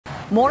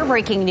More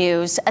breaking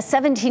news. A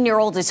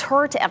 17-year-old is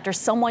hurt after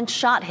someone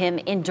shot him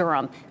in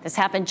Durham. This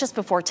happened just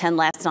before 10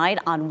 last night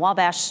on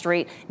Wabash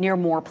Street near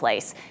Moore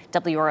Place.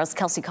 WRL's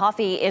Kelsey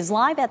Coffey is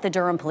live at the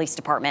Durham Police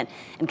Department.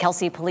 And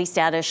Kelsey, police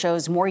data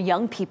shows more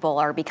young people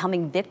are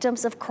becoming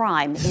victims of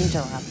crime in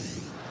Durham.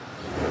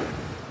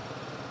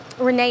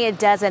 Renee, it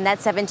does, and that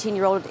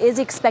 17-year-old is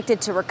expected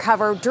to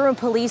recover. Durham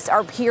police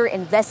are here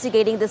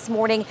investigating this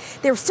morning.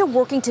 They're still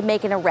working to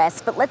make an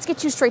arrest, but let's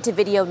get you straight to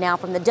video now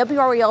from the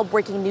WRL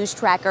Breaking News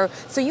Tracker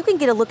so you can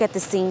get a look at the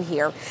scene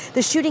here.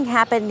 The shooting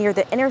happened near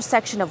the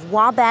intersection of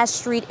Wabash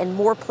Street and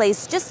Moore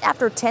Place just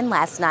after 10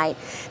 last night.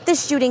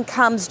 This shooting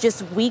comes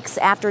just weeks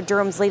after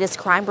Durham's latest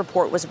crime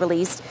report was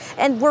released,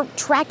 and we're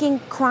tracking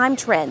crime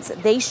trends.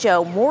 They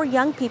show more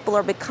young people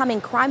are becoming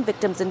crime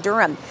victims in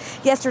Durham.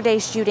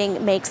 Yesterday's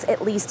shooting makes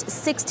at least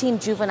 16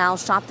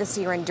 juveniles shot this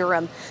year in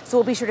Durham. So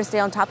we'll be sure to stay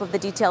on top of the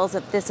details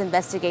of this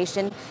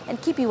investigation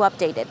and keep you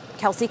updated.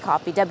 Kelsey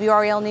Coffey,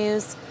 WRL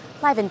News,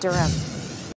 live in Durham.